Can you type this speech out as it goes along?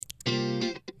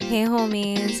Hey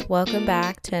homies, welcome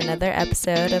back to another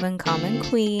episode of Uncommon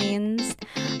Queens.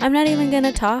 I'm not even going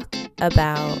to talk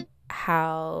about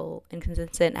how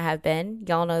inconsistent I have been.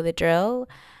 Y'all know the drill.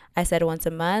 I said once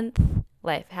a month,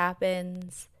 life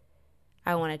happens.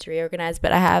 I wanted to reorganize,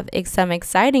 but I have some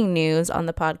exciting news on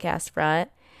the podcast front.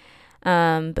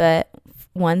 But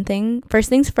first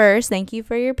things first, thank you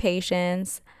for your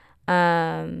patience. But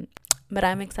I'm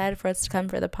excited for us to come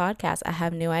for the podcast. I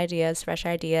have new ideas, fresh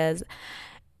ideas.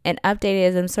 An update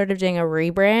is I'm sort of doing a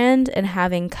rebrand and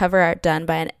having cover art done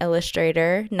by an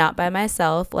illustrator, not by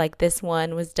myself. Like this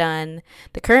one was done.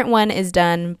 The current one is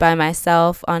done by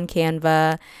myself on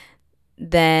Canva.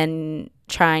 Then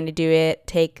trying to do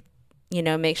it,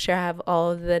 make sure I have all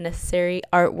of the necessary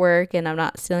artwork and I'm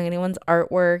not stealing anyone's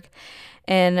artwork.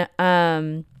 And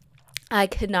I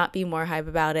could not be more hype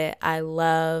about it. I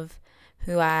love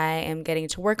who I am getting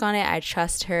to work on it. I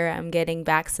trust her. I'm getting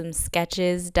back some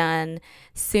sketches done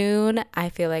soon. I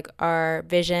feel like our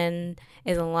vision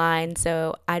is aligned,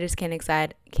 so I just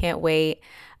can't wait.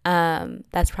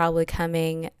 That's probably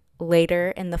coming later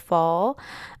in the fall.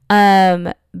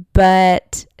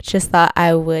 But just thought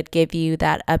I would give you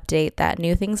that update that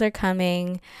new things are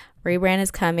coming. Rebrand is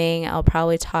coming. I'll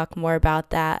probably talk more about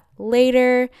that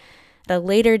later, at a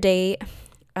later date.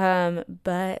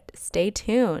 But stay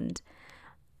tuned.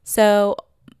 So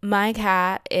my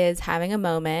cat is having a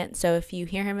moment. So if you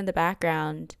hear him in the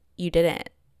background, you didn't.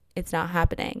 It's not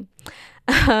happening.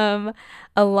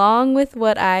 Along with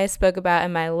what I spoke about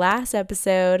in my last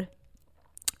episode,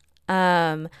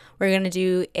 we're going to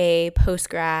do a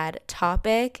post-grad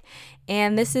topic.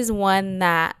 And this is one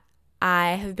that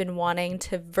I have been wanting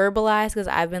to verbalize because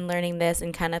I've been learning this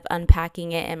and kind of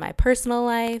unpacking it in my personal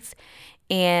life.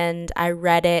 And I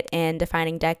read it in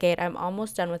Defining Decade. I'm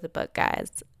almost done with the book,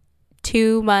 guys.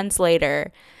 2 months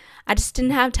later. I just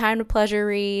didn't have time to pleasure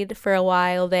read for a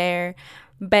while there,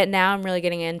 but now I'm really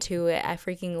getting into it. I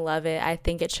freaking love it. I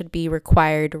think it should be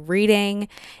required reading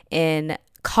in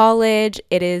college.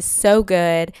 It is so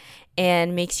good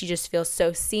and makes you just feel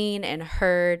so seen and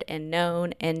heard and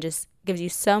known and just gives you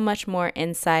so much more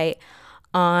insight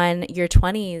on your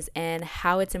 20s and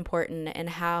how it's important and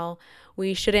how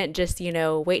we shouldn't just,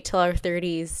 wait till our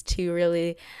 30s to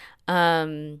really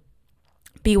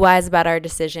be wise about our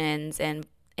decisions and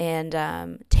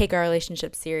take our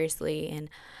relationships seriously and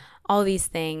all these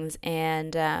things.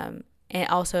 And it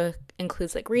also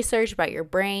includes like research about your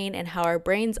brain and how our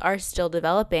brains are still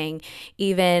developing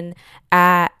even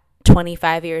at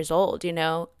 25 years old.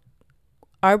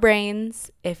 Our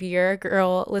brains, if you're a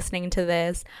girl listening to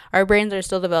this, our brains are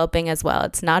still developing as well.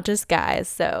 It's not just guys.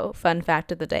 So fun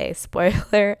fact of the day,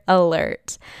 spoiler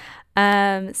alert.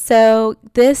 So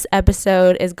this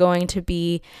episode is going to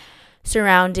be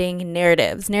surrounding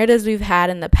narratives we've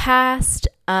had in the past.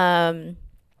 I've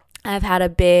had a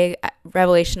big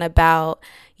revelation about,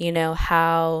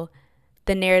 how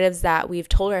the narratives that we've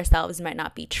told ourselves might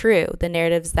not be true. The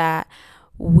narratives that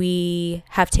we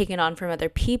have taken on from other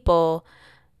people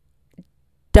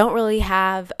don't really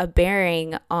have a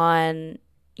bearing on,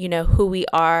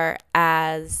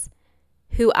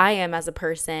 who I am as a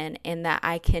person, and that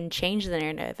I can change the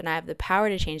narrative and I have the power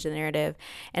to change the narrative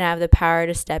and I have the power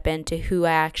to step into who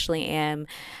I actually am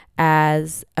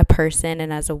as a person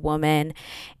and as a woman,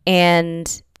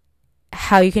 and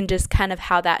how you can just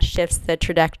how that shifts the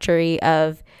trajectory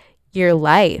of your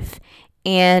life.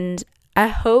 And I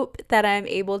hope that I'm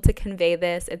able to convey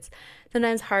this. It's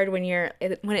sometimes hard when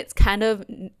it's kind of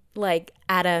like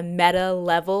at a meta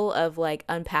level of like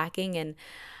unpacking and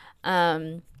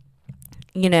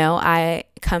I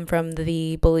come from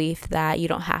the belief that you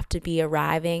don't have to be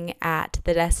arriving at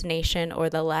the destination or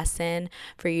the lesson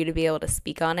for you to be able to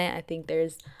speak on it. I think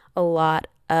there's a lot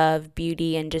of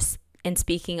beauty in just in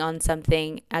speaking on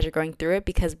something as you're going through it,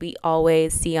 because we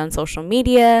always see on social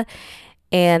media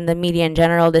and the media in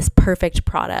general this perfect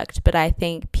product. But I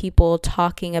think people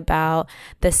talking about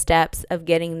the steps of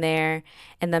getting there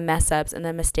and the mess ups and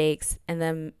the mistakes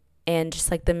and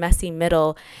just like the messy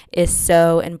middle is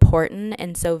so important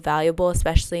and so valuable,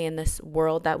 especially in this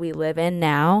world that we live in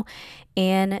now.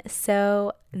 And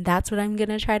so that's what I'm going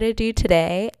to try to do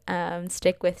today.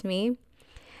 Stick with me.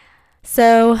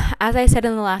 So as I said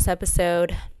in the last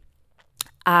episode,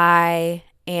 I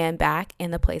am back in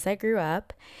the place I grew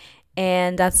up.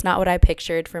 And that's not what I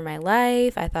pictured for my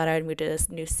life. I thought I would move to this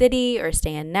new city or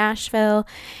stay in Nashville.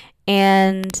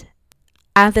 And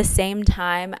at the same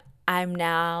time, I'm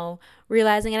now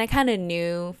realizing, and I kind of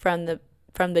knew from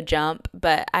the jump,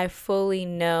 but I fully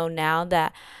know now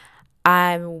that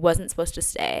I wasn't supposed to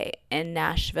stay in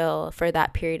Nashville for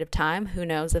that period of time. Who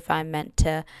knows if I'm meant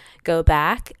to go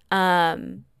back.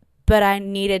 But but I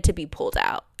needed to be pulled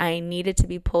out. I needed to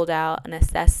be pulled out and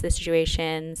assess the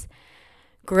situations,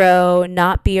 grow,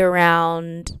 not be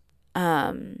around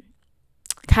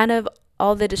kind of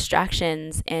all the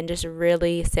distractions, and just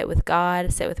really sit with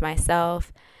God, sit with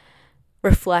myself,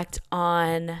 reflect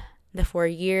on the 4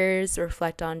 years,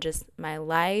 reflect on just my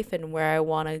life and where I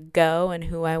want to go and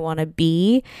who I want to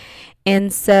be.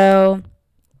 And so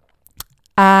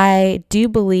I do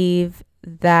believe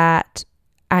that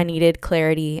I needed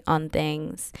clarity on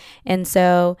things. And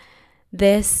so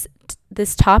this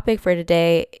topic for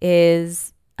today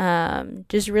is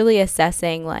just really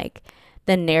assessing like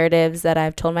the narratives that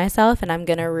I've told myself, and I'm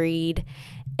going to read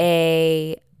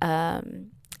a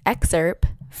excerpt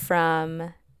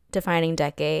from Defining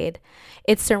Decade.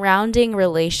 It's surrounding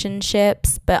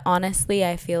relationships, but honestly,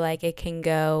 I feel like it can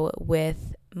go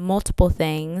with multiple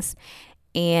things,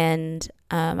 and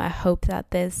I hope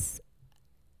that this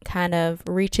kind of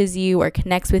reaches you or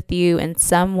connects with you in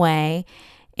some way.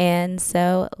 And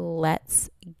so let's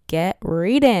get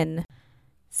reading.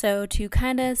 So to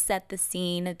kind of set the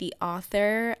scene, the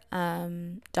author,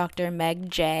 Dr.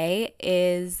 Meg Jay,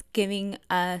 is giving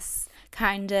us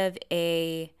kind of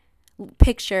a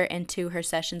picture into her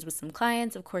sessions with some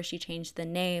clients. Of course, she changed the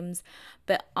names,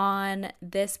 but on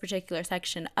this particular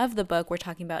section of the book, we're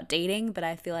talking about dating, but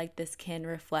I feel like this can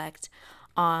reflect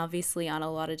obviously on a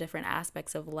lot of different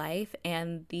aspects of life.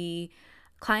 And the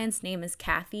client's name is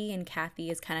Kathy, and Kathy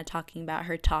is kind of talking about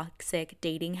her toxic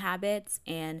dating habits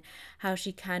and how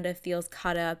she kind of feels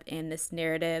caught up in this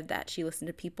narrative that she listened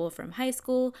to people from high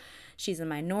school. She's a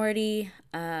minority,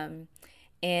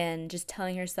 and just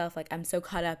telling herself, like, I'm so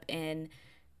caught up in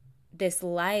this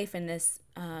life and this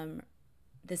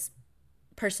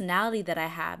personality that I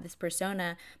have, this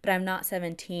persona, but I'm not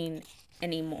 17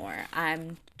 anymore.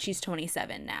 She's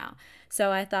 27 now.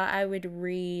 So I thought I would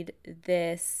read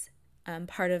this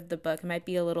part of the book. It might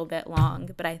be a little bit long,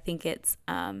 but I think it's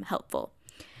helpful.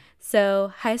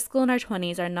 So, high school and our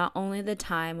 20s are not only the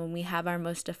time when we have our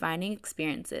most defining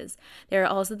experiences, they are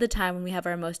also the time when we have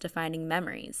our most defining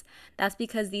memories. That's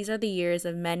because these are the years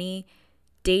of many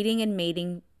dating and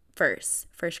mating firsts.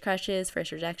 First crushes,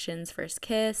 first rejections, first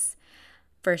kiss,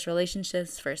 first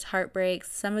relationships, first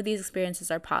heartbreaks. Some of these experiences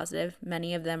are positive,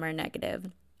 many of them are negative.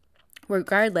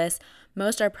 Regardless,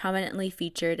 most are prominently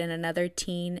featured in another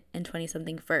teen and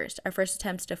 20-something first, our first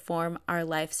attempts to form our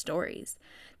life stories.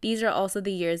 These are also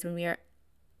the years when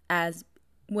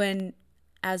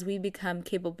as we become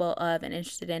capable of and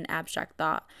interested in abstract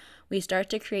thought, we start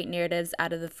to create narratives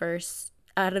out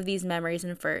of these memories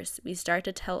and firsts. We start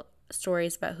to tell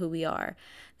stories about who we are.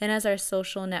 Then as our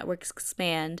social networks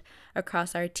expand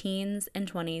across our teens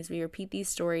and 20s, we repeat these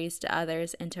stories to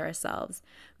others and to ourselves.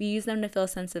 We use them to feel a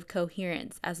sense of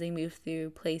coherence as we move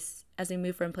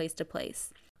from place to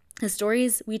place. The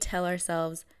stories we tell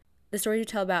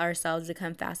about ourselves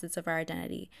become facets of our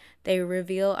identity. They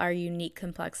reveal our unique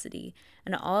complexity,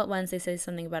 and all at once they say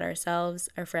something about ourselves,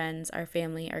 our friends, our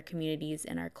family, our communities,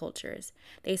 and our cultures.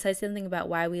 They say something about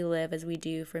why we live as we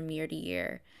do from year to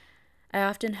year. I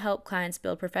often help clients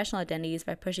build professional identities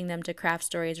by pushing them to craft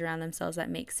stories around themselves that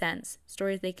make sense,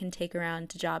 stories they can take around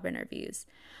to job interviews.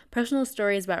 Personal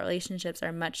stories about relationships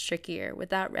are much trickier.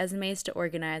 Without resumes to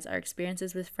organize our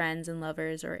experiences with friends and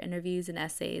lovers, or interviews and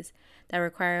essays that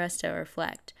require us to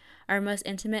reflect, our most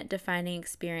intimate, defining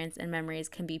experience and memories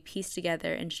can be pieced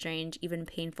together in strange, even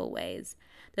painful ways.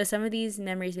 Though some of these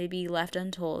memories may be left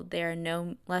untold, they are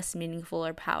no less meaningful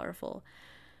or powerful.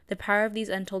 The power of these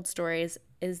untold stories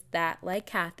is that, like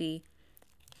Kathy,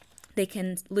 they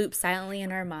can loop silently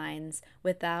in our minds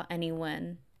without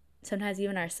anyone, sometimes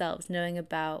even ourselves, knowing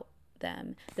about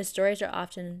them. The stories are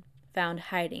often found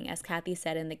hiding, as Kathy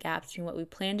said, in the gaps between what we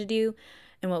plan to do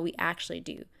and what we actually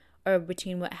do, or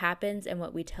between what happens and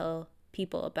what we tell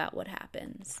people about what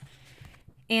happens.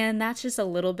 And that's just a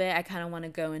little bit. I kind of want to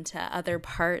go into other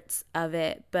parts of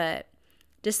it, but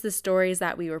just the stories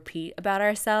that we repeat about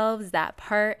ourselves, that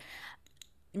part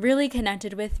really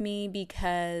connected with me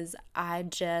because I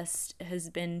just has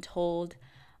been told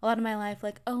a lot of my life,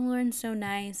 like, oh, Lauren's so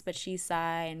nice, but she's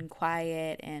shy and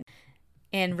quiet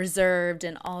and reserved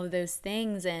and all of those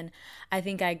things. And I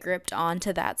think I gripped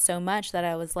onto that so much that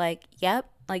I was like, yep,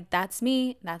 like that's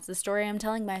me. That's the story I'm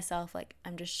telling myself. Like,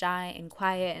 I'm just shy and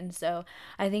quiet. And so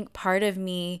I think part of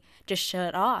me just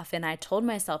shut off, and I told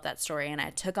myself that story, and I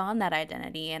took on that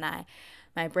identity, and I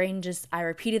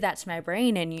repeated that to my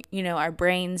brain. And our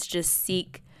brains just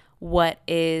seek what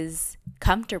is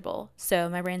comfortable. So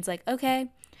my brain's like, okay,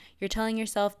 you're telling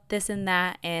yourself this and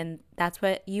that, and that's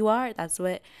what you are. That's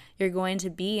what you're going to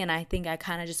be. And I think I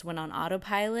kind of just went on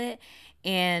autopilot.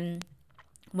 And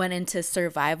went into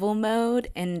survival mode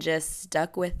and just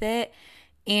stuck with it.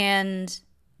 And,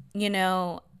 you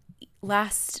know,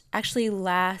 last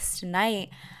night,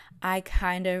 I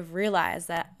kind of realized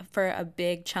that for a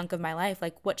big chunk of my life,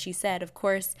 like what she said, of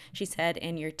course, she said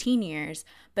in your teen years,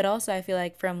 but also I feel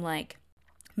like from like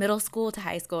middle school to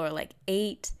high school, or like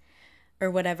 8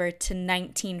 or whatever to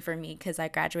 19 for me, because I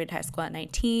graduated high school at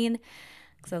 19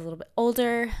 because I was a little bit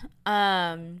older.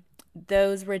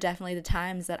 Those were definitely the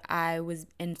times that I was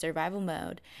in survival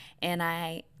mode. And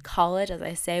college, as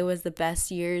I say, was the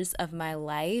best years of my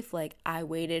life. Like, I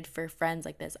waited for friends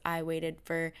like this. I waited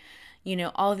for,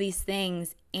 all these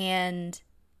things. And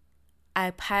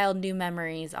I piled new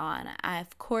memories on.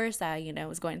 Of course, I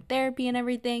was going to therapy and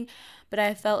everything, but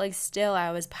I felt like still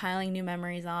I was piling new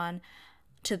memories on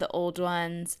to the old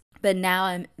ones. But now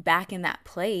I'm back in that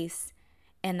place,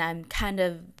 and I'm kind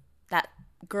of, that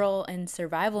girl in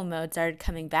survival mode started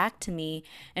coming back to me,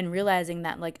 and realizing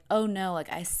that, like, oh no,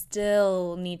 like I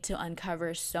still need to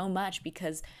uncover so much,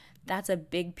 because that's a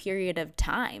big period of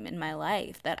time in my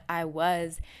life that I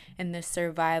was in the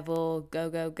survival,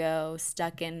 go, go, go,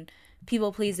 stuck in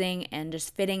people pleasing and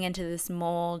just fitting into this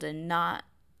mold, and not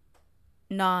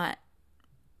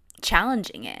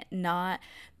challenging it, not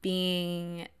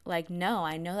being like, no,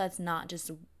 I know that's not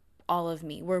just all of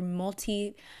me.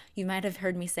 You might have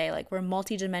heard me say, like, we're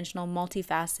multidimensional,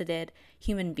 multifaceted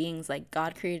human beings. Like,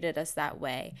 God created us that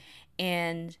way.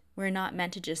 And we're not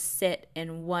meant to just sit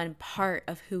in one part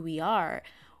of who we are.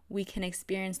 We can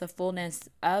experience the fullness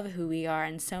of who we are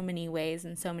in so many ways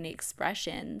and so many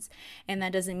expressions. And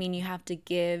that doesn't mean you have to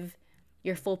give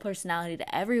your full personality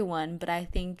to everyone, but I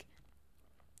think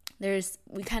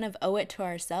we kind of owe it to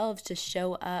ourselves to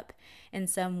show up in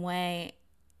some way,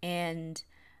 and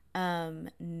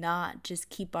not just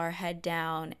keep our head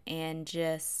down and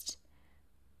just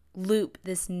loop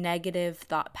this negative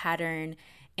thought pattern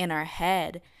in our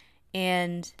head.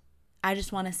 And I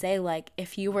just want to say, like,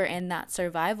 if you were in that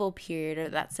survival period or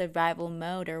that survival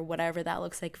mode or whatever that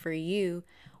looks like for you,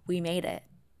 we made it.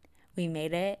 We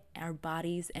made it. Our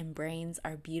bodies and brains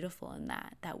are beautiful in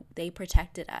that they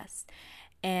protected us,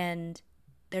 and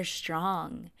they're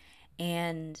strong,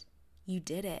 and you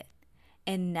did it.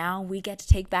 And now we get to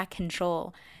take back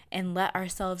control and let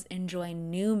ourselves enjoy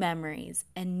new memories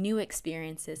and new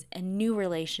experiences and new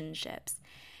relationships.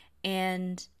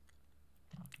 And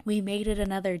we made it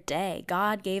another day.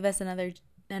 God gave us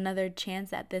another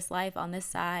chance at this life on this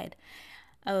side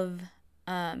of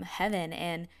heaven.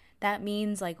 And that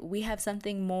means, like, we have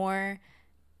something more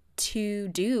to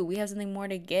do. We have something more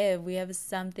to give. We have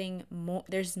something more.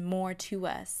 There's more to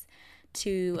us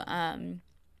to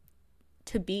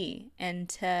be, and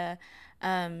to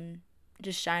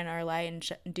just shine our light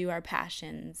and do our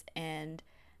passions and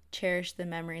cherish the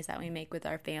memories that we make with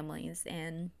our families.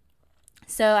 And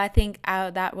so I think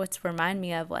that what's remind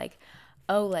me of, like,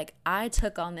 oh, like, I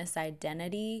took on this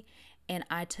identity, and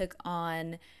I took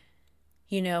on,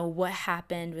 what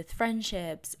happened with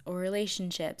friendships or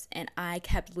relationships, and I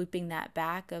kept looping that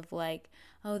back of, like,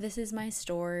 oh, this is my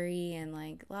story, and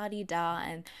like la-di-da,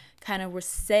 and kind of was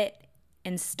sit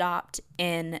and stopped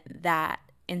in that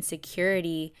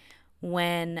insecurity,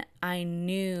 when I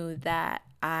knew that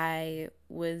I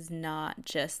was not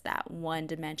just that one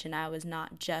dimension. I was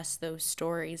not just those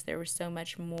stories. There was so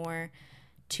much more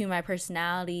to my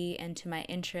personality and to my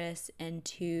interests and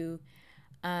to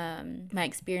my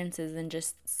experiences than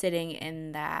just sitting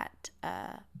in that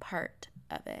part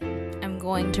of it. I'm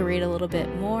going to read a little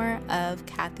bit more of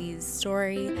Kathy's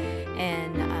story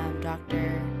and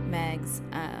Dr. Meg's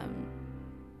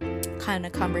kind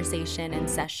of conversation and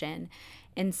session.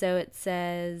 And so it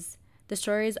says, the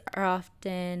stories are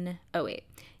often,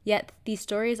 yet these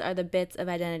stories are the bits of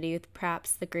identity with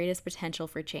perhaps the greatest potential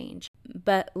for change.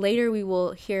 But later we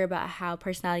will hear about how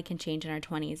personality can change in our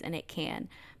 20s, and it can,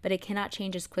 but it cannot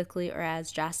change as quickly or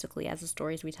as drastically as the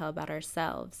stories we tell about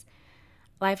ourselves.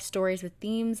 Life stories with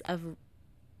themes of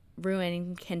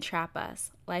ruin can trap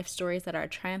us. Life stories that are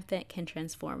triumphant can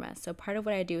transform us. So part of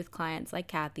what I do with clients like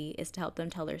Kathy is to help them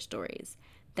tell their stories.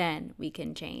 Then we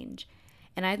can change.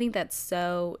 And I think that's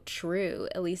so true,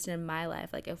 at least in my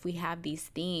life. Like, if we have these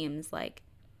themes, like,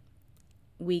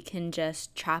 we can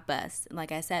just trap us. And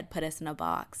like I said, put us in a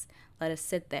box. Let us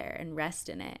sit there and rest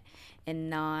in it, and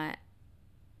not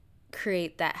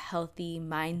create that healthy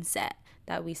mindset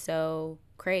that we so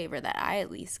crave, or that I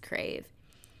at least crave.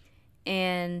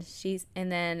 And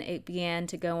then it began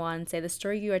to go on and say, the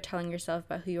story you are telling yourself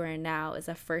about who you are now is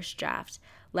a first draft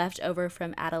left over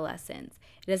from adolescence.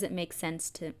 It doesn't make sense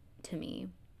to me.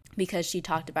 because she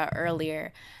talked about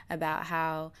earlier about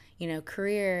how,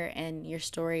 career and your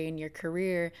story and your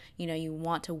career, you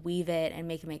want to weave it and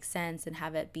make it make sense and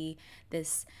have it be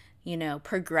this,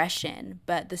 progression.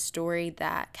 But the story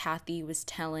that Kathy was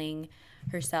telling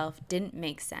herself didn't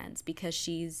make sense because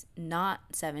she's not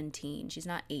 17, she's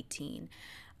not 18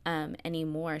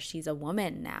 anymore. She's a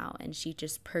woman now, and she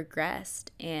just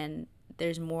progressed, and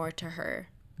there's more to her.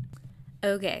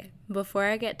 Okay, before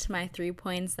I get to my 3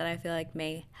 points that I feel like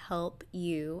may help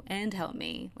you and help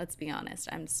me, let's be honest,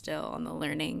 I'm still on the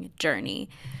learning journey.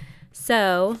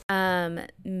 So,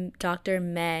 Dr.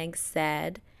 Meg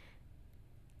said,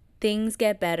 things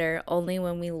get better only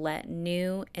when we let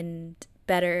new and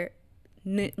better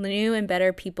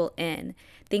people in.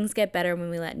 Things get better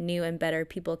when we let new and better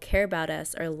people care about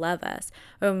us or love us,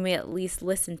 or when we at least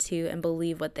listen to and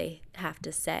believe what they have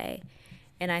to say.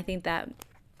 And I think that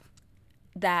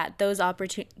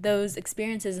those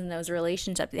experiences and those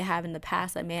relationships they have in the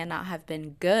past that may not have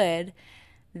been good,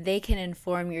 they can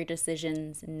inform your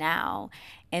decisions now,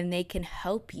 and they can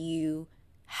help you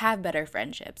have better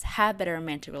friendships, have better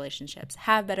romantic relationships,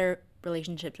 have better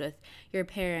relationships with your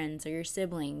parents or your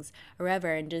siblings or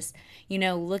whoever, and just,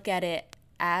 look at it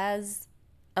as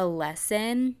a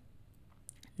lesson,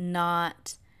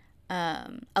 not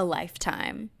a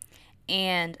lifetime.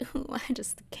 And I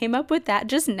just came up with that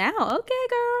just now. Okay,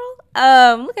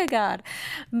 girl. Look at God.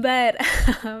 But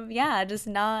yeah, just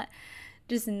not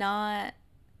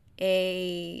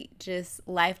a just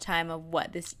lifetime of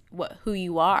who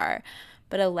you are,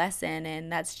 but a lesson.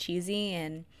 And that's cheesy,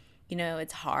 and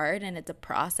it's hard, and it's a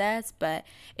process, but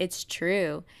it's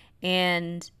true.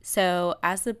 And so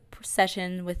as the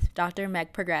session with Dr.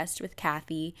 Meg progressed with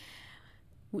Kathy,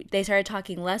 they started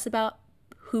talking less about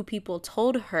who people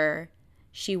told her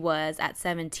she was at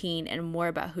 17 and more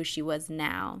about who she was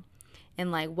now,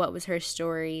 and like what was her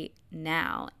story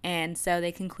now. And so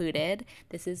they concluded,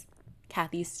 this is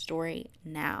Kathy's story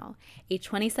now. A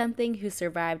 20-something who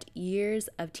survived years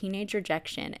of teenage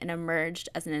rejection and emerged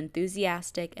as an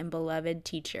enthusiastic and beloved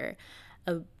teacher,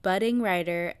 a budding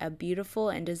writer, a beautiful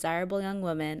and desirable young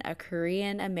woman, a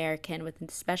Korean American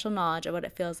with special knowledge of what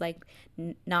it feels like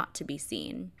not to be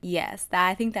seen. Yes,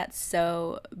 I think that's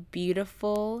so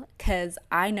beautiful, because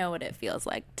I know what it feels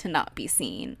like to not be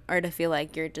seen, or to feel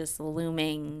like you're just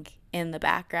looming in the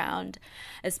background,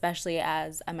 especially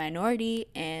as a minority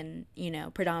in,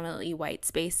 predominantly white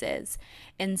spaces.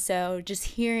 And so just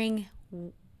hearing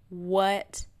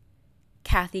what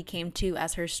Kathy came to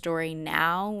as her story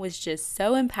now was just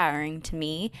so empowering to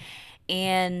me.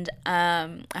 And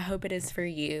I hope it is for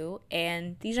you.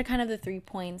 And these are kind of the 3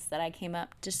 points that I came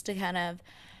up just to kind of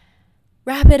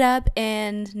wrap it up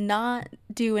and not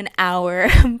do an hour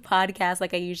podcast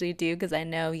like I usually do, because I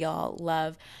know y'all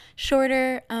love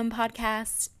shorter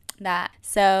podcasts.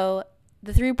 So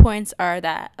the 3 points are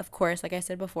that, of course, like I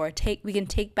said before, we can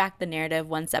take back the narrative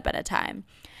one step at a time.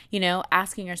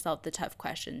 Asking yourself the tough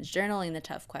questions, journaling the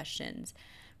tough questions,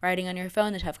 writing on your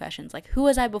phone the tough questions, like, who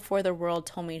was I before the world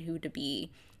told me who to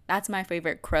be? That's my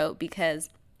favorite quote, because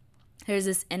there's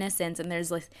this innocence and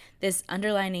there's like this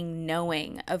underlining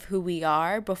knowing of who we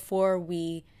are before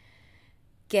we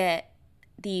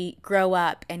grow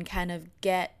up and kind of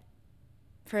get,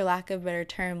 for lack of a better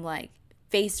term, like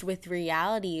faced with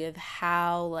reality of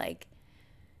how like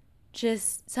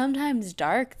just sometimes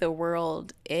dark the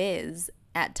world is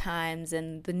at times,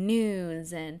 and the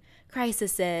news and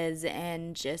crises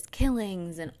and just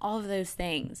killings and all of those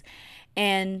things.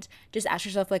 And just ask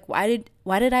yourself, like, why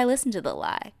did I listen to the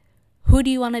lie? Who do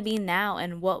you want to be now,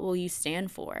 and what will you stand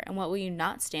for, and what will you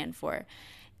not stand for?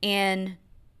 And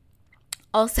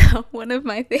also, one of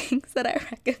my things that I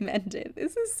recommended,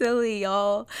 this is silly,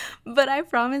 y'all, but I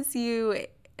promise you,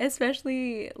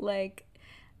 especially like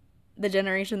the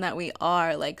generation that we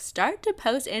are, like, start to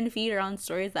post in feed or on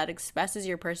stories that expresses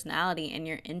your personality and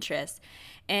your interests,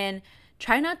 and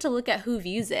try not to look at who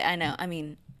views it. I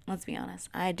mean, let's be honest,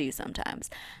 I do sometimes,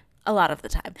 a lot of the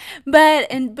time, but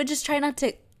just try not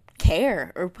to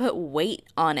care or put weight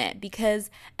on it, because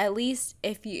at least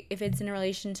if it's in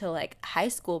relation to like high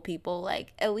school people,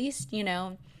 like, at least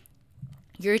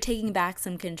you're taking back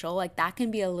some control. Like, that can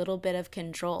be a little bit of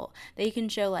control that you can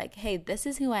show, like, hey, this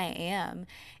is who I am,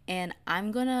 and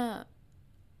I'm gonna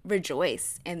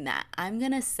rejoice in that. I'm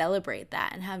gonna celebrate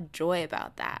that and have joy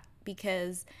about that,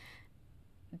 because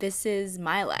this is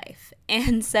my life.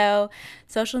 And so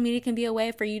social media can be a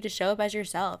way for you to show up as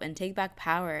yourself and take back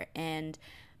power,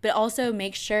 but also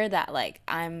make sure that, like,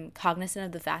 I'm cognizant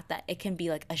of the fact that it can be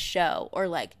like a show, or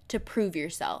like to prove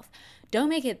yourself. Don't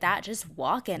make it that. Just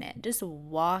walk in it. Just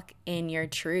walk in your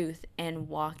truth, and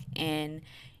walk in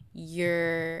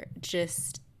your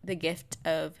just the gift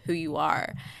of who you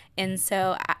are. And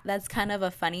so that's kind of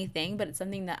a funny thing, but it's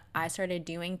something that I started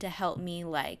doing to help me.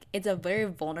 Like, it's a very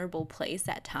vulnerable place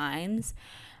at times,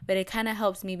 but it kind of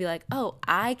helps me be like, oh,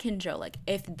 I can show, like,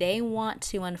 if they want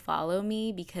to unfollow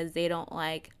me because they don't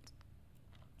like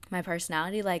my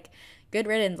personality, like, good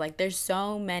riddance. Like, there's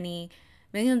so many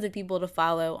millions of people to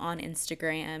follow on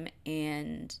Instagram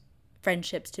and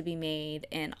friendships to be made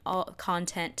and all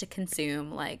content to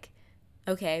consume. Like,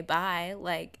 okay, bye.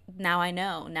 Like, now I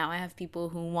know. Now I have people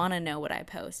who want to know what I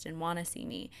post and want to see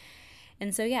me.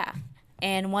 And so, yeah.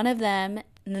 And one of them,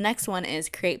 the next one is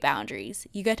create boundaries.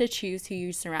 You get to choose who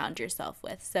you surround yourself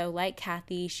with. So, like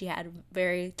Kathy, she had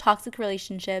very toxic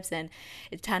relationships, and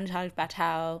it kind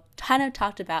of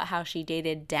talked about how she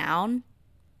dated down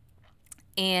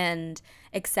and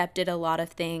accepted a lot of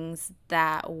things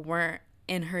that weren't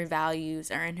in her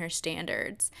values or in her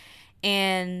standards.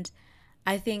 And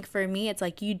I think for me, it's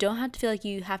like you don't have to feel like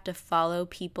you have to follow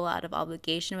people out of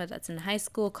obligation, whether that's in high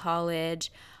school,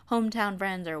 college, hometown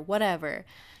friends, or whatever.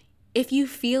 If you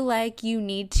feel like you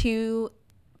need to,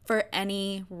 for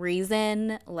any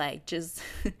reason, like just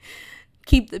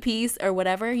keep the peace or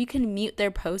whatever, you can mute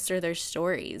their posts or their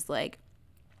stories. Like,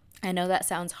 I know that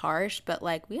sounds harsh, but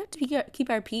like, we have to keep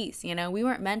our peace. You know, we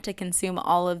weren't meant to consume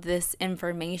all of this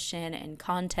information and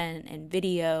content and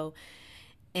video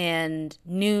and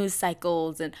news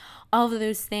cycles and all of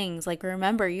those things. Like,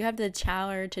 remember, you have the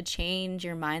power to change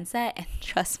your mindset. And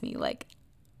trust me, like,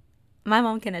 my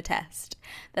mom can attest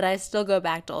that I still go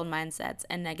back to old mindsets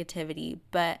and negativity,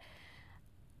 but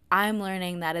I'm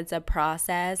learning that it's a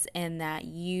process and that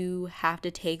you have to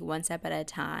take one step at a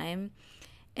time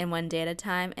and one day at a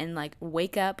time, and like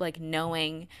wake up like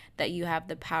knowing that you have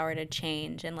the power to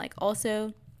change, and like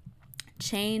also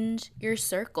change your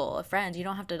circle of friends. You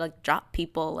don't have to like drop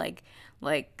people like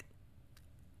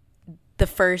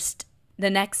the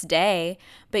next day,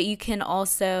 but you can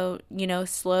also, you know,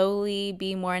 slowly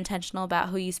be more intentional about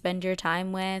who you spend your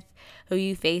time with, who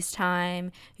you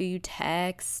FaceTime, who you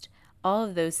text, all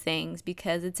of those things,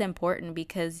 because it's important.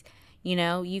 Because, you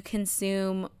know, you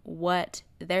consume what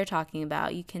they're talking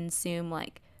about. You consume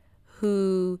like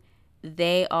who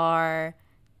they are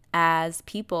as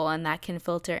people, and that can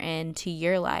filter into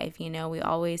your life. You know, we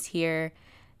always hear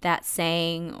that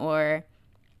saying, or,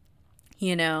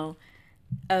 you know,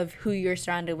 of who you're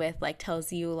surrounded with, like,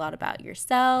 tells you a lot about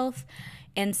yourself.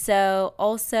 And so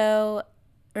also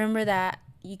remember that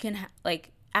you can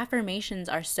like, affirmations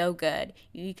are so good.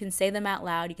 You can say them out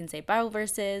loud. You can say Bible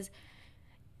verses,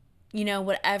 you know,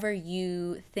 whatever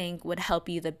you think would help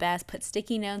you the best. Put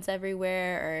sticky notes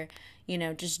everywhere, or, you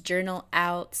know, just journal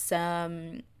out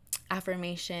some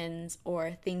affirmations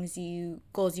or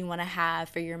goals you want to have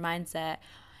for your mindset.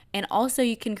 And also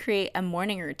you can create a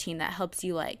morning routine that helps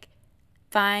you like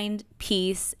find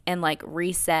peace and like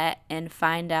reset and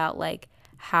find out like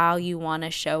how you want to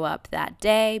show up that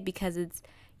day, because it's,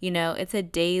 you know, it's a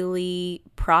daily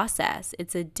process.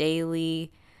 It's a daily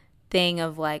thing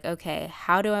of like, okay,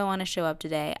 how do I want to show up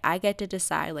today? I get to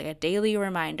decide, like a daily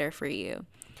reminder for you.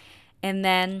 And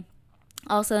then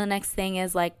also the next thing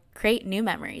is like create new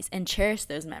memories and cherish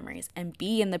those memories and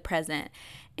be in the present,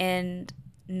 and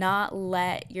not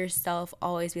let yourself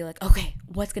always be like, okay,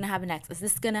 what's going to happen next? Is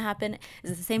this going to happen?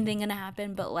 Is the same thing going to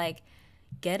happen? But like,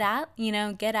 get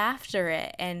after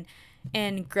it.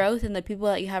 And growth in the people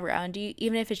that you have around you,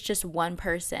 even if it's just one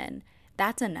person,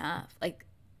 that's enough. Like,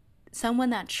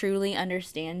 someone that truly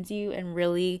understands you and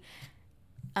really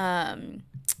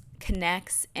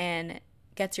connects and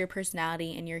gets your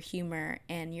personality and your humor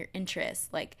and your interests.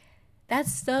 Like,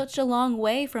 that's such a long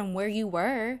way from where you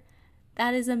were.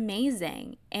 That is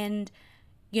amazing. And,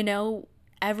 you know,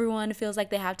 everyone feels like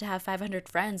they have to have 500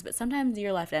 friends, but sometimes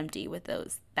you're left empty with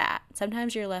that.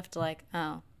 Sometimes you're left like,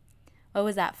 oh, what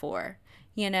was that for?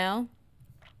 You know?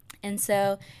 And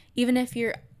so even if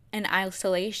you're in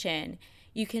isolation,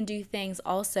 you can do things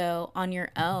also on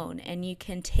your own, and you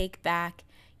can take back,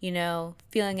 you know,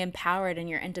 feeling empowered in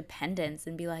your independence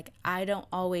and be like, I don't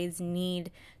always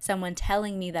need someone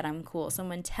telling me that I'm cool,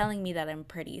 someone telling me that I'm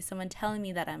pretty, someone telling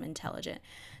me that I'm intelligent,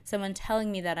 someone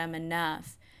telling me that I'm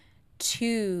enough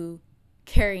to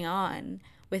carry on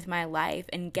with my life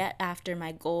and get after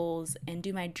my goals and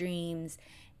do my dreams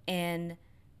and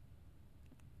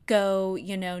go,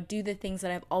 you know, do the things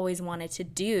that I've always wanted to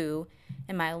do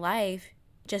in my life,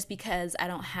 just because I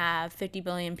don't have 50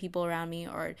 billion people around me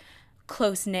or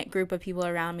close-knit group of people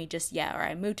around me just yet, or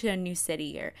I moved to a new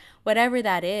city or whatever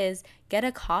that is. Get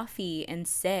a coffee and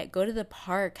sit, go to the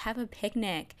park, have a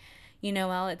picnic, you know,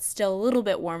 while it's still a little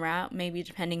bit warmer out, maybe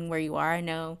depending where you are. I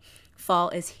know fall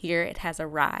is here, it has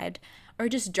arrived. or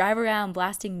just drive around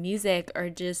blasting music, or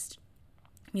just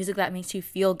music that makes you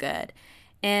feel good.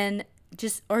 And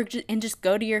just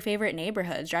go to your favorite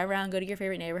neighborhoods. Drive around, go to your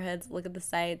favorite neighborhoods, look at the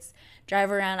sights,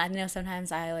 drive around. I know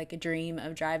sometimes I like dream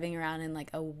of driving around in like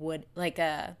a wood, like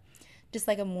a just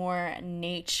like a more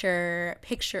nature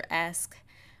picturesque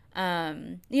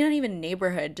you don't even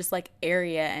neighborhood, just like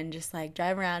area, and just like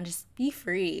drive around, just be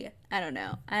free. I don't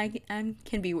know. I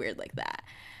can be weird like that.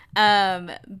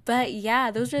 But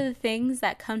yeah, those are the things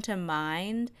that come to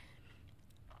mind.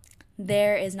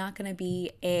 There is not going to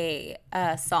be a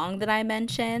song that I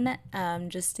mention,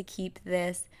 just to keep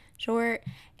this short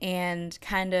and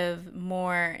kind of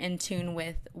more in tune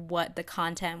with what the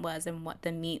content was and what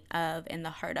the meat of and the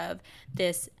heart of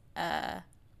this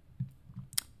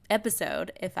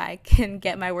episode, if I can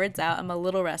get my words out. I'm a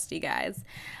little rusty, guys.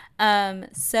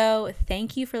 So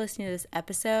thank you for listening to this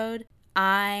episode.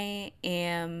 I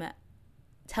am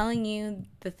telling you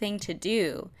the thing to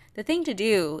do. The thing to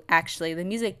do, actually, the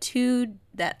music to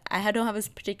that I don't have a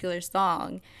particular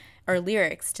song or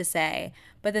lyrics to say,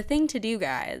 but the thing to do,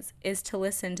 guys, is to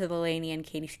listen to the Lainey and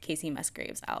Casey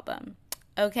Musgraves album.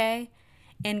 Okay?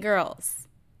 And girls,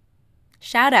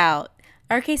 shout out,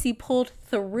 RKC pulled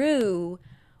through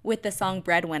with the song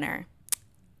Breadwinner.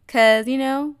 Because, you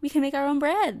know, we can make our own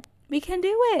bread. We can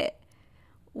do it.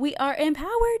 We are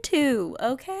empowered to,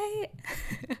 okay?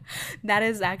 That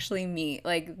is actually me.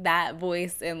 Like, that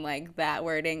voice and, like, that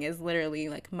wording is literally,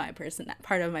 like,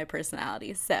 part of my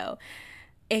personality. So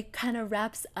it kind of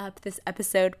wraps up this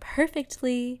episode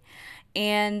perfectly.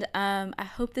 And I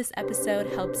hope this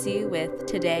episode helps you with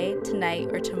today, tonight,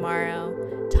 or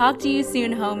tomorrow. Talk to you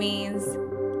soon,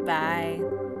 homies.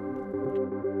 Bye.